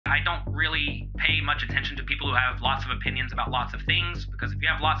I don't really pay much attention to people who have lots of opinions about lots of things, because if you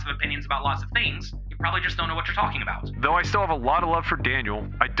have lots of opinions about lots of things, you probably just don't know what you're talking about. Though I still have a lot of love for Daniel,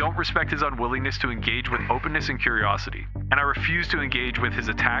 I don't respect his unwillingness to engage with openness and curiosity, and I refuse to engage with his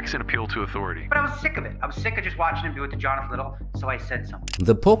attacks and appeal to authority. But I was sick of it. I was sick of just watching him do it to Jonathan Little, so I said something.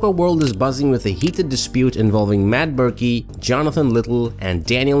 The poker world is buzzing with a heated dispute involving Matt Berkey, Jonathan Little, and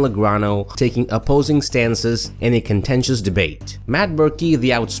Daniel Negreanu taking opposing stances in a contentious debate. Matt Berkey,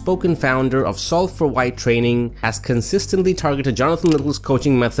 the outspoken founder of Solve for White Training, has consistently targeted Jonathan Little's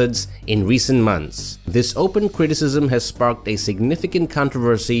coaching methods in recent months. This open criticism has sparked a significant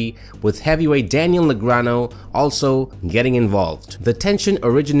controversy, with heavyweight Daniel Negreanu also getting involved. The tension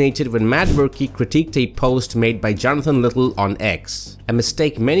originated when Matt Berkey critiqued a post made by Jonathan Little on X, a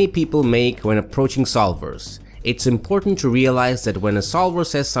mistake many people make when approaching solvers. It's important to realize that when a solver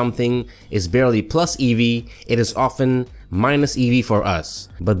says something is barely plus EV, it is often minus EV for us.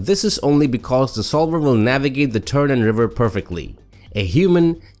 But this is only because the solver will navigate the turn and river perfectly. A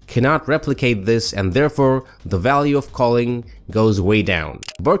human cannot replicate this, and therefore the value of calling goes way down.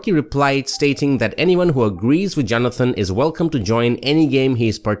 Berkey replied, stating that anyone who agrees with Jonathan is welcome to join any game he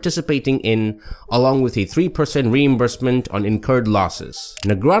is participating in, along with a 3% reimbursement on incurred losses.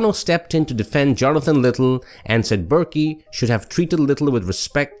 Negreanu stepped in to defend Jonathan Little and said Berkey should have treated Little with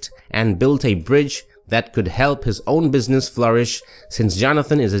respect and built a bridge that could help his own business flourish, since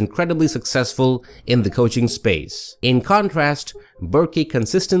Jonathan is incredibly successful in the coaching space. In contrast, Berkey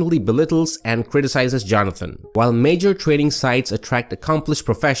consistently belittles and criticizes Jonathan. While major trading sites attract accomplished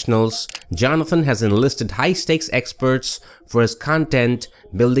professionals, Jonathan has enlisted high-stakes experts for his content,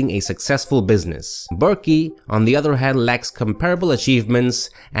 building a successful business. Berkey, on the other hand, lacks comparable achievements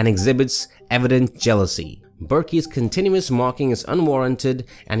and exhibits evident jealousy. Berkey's continuous mocking is unwarranted,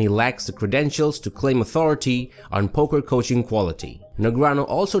 and he lacks the credentials to claim authority on poker coaching quality. Negreanu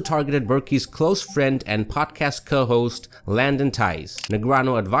also targeted Berkey's close friend and podcast co-host Landon Tice.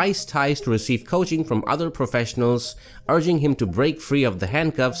 Negreanu advised Tice to receive coaching from other professionals, urging him to break free of the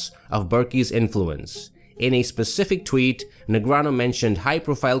handcuffs of Berkey's influence. In a specific tweet, Negreanu mentioned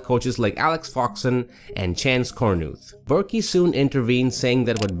high-profile coaches like Alex Foxen and Chance Cornuth. Berkey soon intervened, saying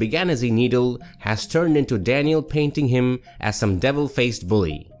that what began as a needle has turned into Daniel painting him as some devil-faced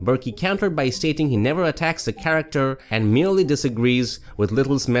bully. Berkey countered by stating he never attacks the character and merely disagrees with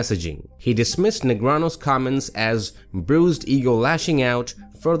Little's messaging. He dismissed Negreanu's comments as bruised ego lashing out,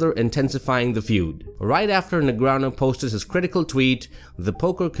 further intensifying the feud. Right after Negreanu posted his critical tweet, the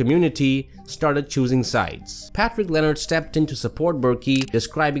poker community started choosing sides. Patrick Leonard stepped in to support Berkey,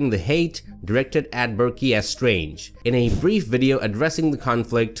 describing the hate directed at Berkey as strange. In a brief video addressing the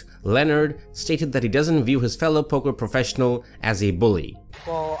conflict, Leonard stated that he doesn't view his fellow poker professional as a bully.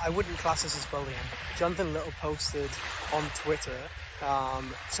 Well, I wouldn't class this as bullying. Jonathan Little posted on Twitter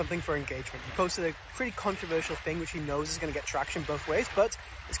something for engagement. He posted a pretty controversial thing which he knows is going to get traction both ways, but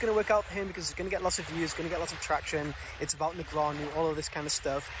it's going to work out for him because he's going to get lots of views, going to get lots of traction. It's about Negreanu, all of this kind of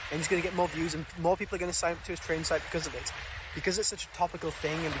stuff, and he's going to get more views, and more people are going to sign up to his training site because of it. Because it's such a topical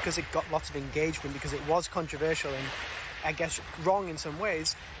thing, and because it got lots of engagement, because it was controversial and I guess wrong in some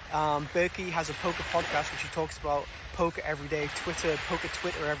ways, Berkey has a poker podcast which he talks about poker every day, poker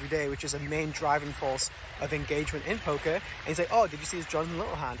Twitter every day, which is a main driving force of engagement in poker. And he's like, oh, did you see his Jonathan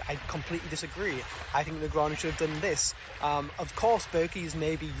Little hand? I completely disagree. I think Negreanu should have done this. Of course, Berkey is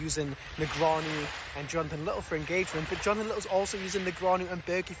maybe using Negreanu and Jonathan Little for engagement, but Jonathan Little's also using Negreanu and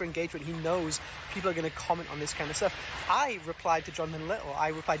Berkey for engagement. He knows people are going to comment on this kind of stuff. I replied to Jonathan Little. I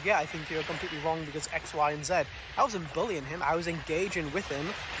replied, yeah, I think you're completely wrong because X, Y, and Z. I wasn't bullying him. I was engaging with him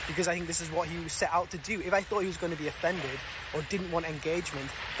because I think this is what he was set out to do. If I thought he was going to be offended or didn't want engagement,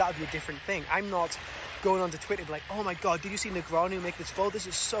 that would be a different thing. I'm not going onto Twitter like, oh my god, did you see Negreanu make this fold? This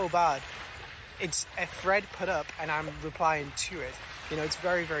is so bad. It's a thread put up and I'm replying to it. You know, it's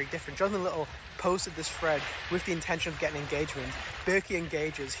very, very different. Jonathan Little posted this thread with the intention of getting engagement. Berkey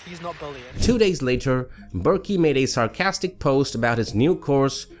engages, he's not bullying. 2 days later, Berkey made a sarcastic post about his new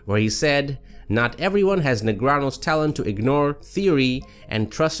course where he said, "Not everyone has Negreanu's talent to ignore theory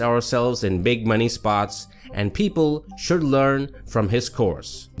and trust ourselves in big money spots, and people should learn from his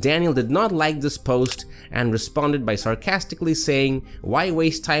course." Daniel did not like this post and responded by sarcastically saying, why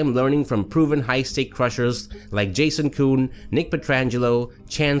waste time learning from proven high-stake crushers like Jason Kuhn, Nick Petrangelo,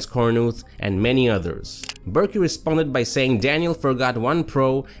 Chance Cornuth, and many others. Berkey responded by saying Daniel forgot one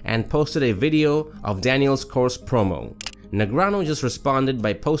pro and posted a video of Daniel's course promo. Negreanu just responded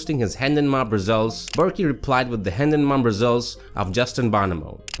by posting his Hendon Mob results. Berkey replied with the Hendon Mob results of Justin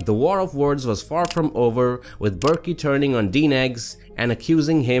Bonomo. The war of words was far from over, with Berkey turning on D-Negs and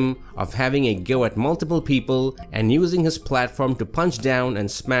accusing him of having a go at multiple people and using his platform to punch down and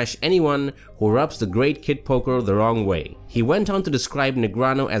smash anyone who rubs the great Kid Poker the wrong way. He went on to describe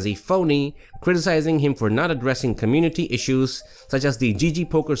Negreanu as a phony, criticizing him for not addressing community issues such as the GG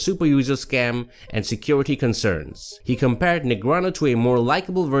Poker superuser scam and security concerns. He compared Negreanu to a more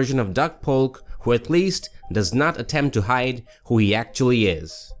likable version of Doug Polk, who at least does not attempt to hide who he actually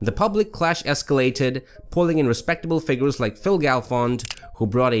is. The public clash escalated, pulling in respectable figures like Phil Galfond, who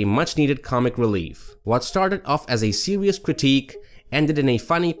brought a much-needed comic relief. What started off as a serious critique ended in a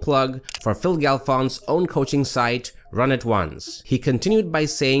funny plug for Phil Galfond's own coaching site, Run It Once. He continued by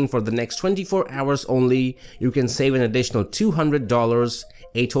saying for the next 24 hours only, you can save an additional $200,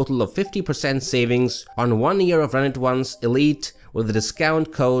 a total of 50% savings on 1 year of Run It Once Elite with the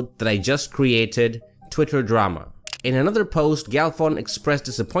discount code that I just created, Twitter Drama. In another post, Galfond expressed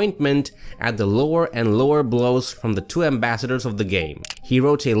disappointment at the lower and lower blows from the two ambassadors of the game. He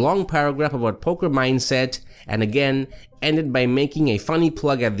wrote a long paragraph about poker mindset and again ended by making a funny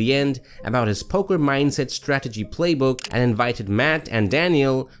plug at the end about his poker mindset strategy playbook and invited Matt and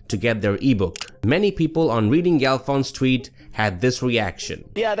Daniel to get their ebook. Many people on reading Galfond's tweet had this reaction.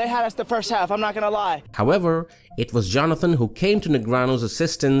 Yeah, they had us the first half, I'm not gonna lie. However, it was Jonathan who came to Negreanu's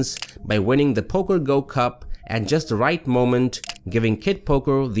assistance by winning the Poker Go Cup at just the right moment, giving Kid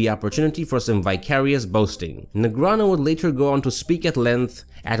Poker the opportunity for some vicarious boasting. Negreanu would later go on to speak at length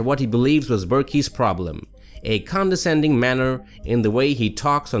at what he believes was Berkey's problem, a condescending manner in the way he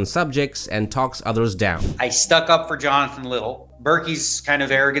talks on subjects and talks others down. I stuck up for Jonathan Little. Berkey's kind of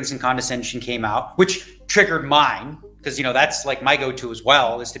arrogance and condescension came out, which triggered mine, because, you know, that's like my go-to as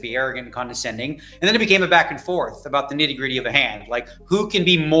well, is to be arrogant and condescending. And then it became a back and forth about the nitty-gritty of a hand. Like, who can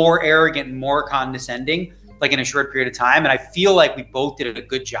be more arrogant and more condescending, like in a short period of time? And I feel like we both did a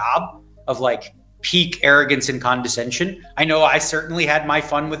good job of like peak arrogance and condescension. I know I certainly had my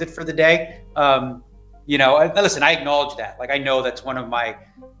fun with it for the day. You know, listen, I acknowledge that. Like, I know that's one of my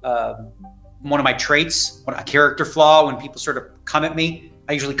traits, a character flaw. When people sort of come at me,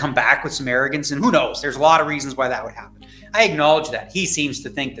 I usually come back with some arrogance, and who knows? There's a lot of reasons why that would happen. I acknowledge that. He seems to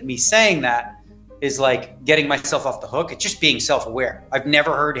think that me saying that is like getting myself off the hook. It's just being self-aware. I've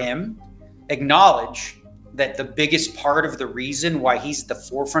never heard him acknowledge that the biggest part of the reason why he's at the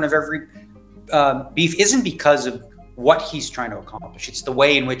forefront of every beef isn't because of what he's trying to accomplish. It's the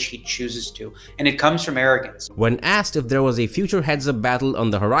way in which he chooses to, and it comes from arrogance. When asked if there was a future heads-up battle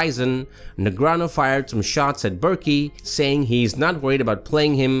on the horizon, Negreanu fired some shots at Berkey, saying he's not worried about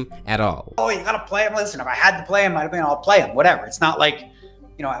playing him at all. Oh, you gotta play him. Listen, if I had to play him, I'll play him, whatever. It's not like,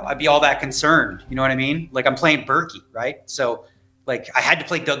 you know, I'd be all that concerned. You know what I mean? Like, I'm playing Berkey, right? So, like, I had to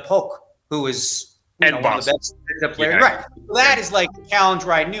play Doug Polk, who is, you know, one of the best players. Yeah. Right. That is like a challenge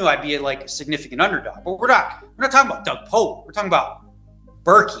where I knew I'd be like a significant underdog. But we're not talking about Doug Polk. We're talking about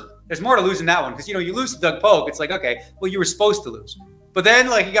Berkey. There's more to lose in that one, because, you know, you lose to Doug Polk, it's like, okay, well, you were supposed to lose. But then,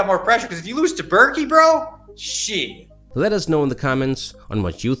 like, you got more pressure, because if you lose to Berkey, bro, shit. Let us know in the comments on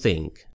what you think.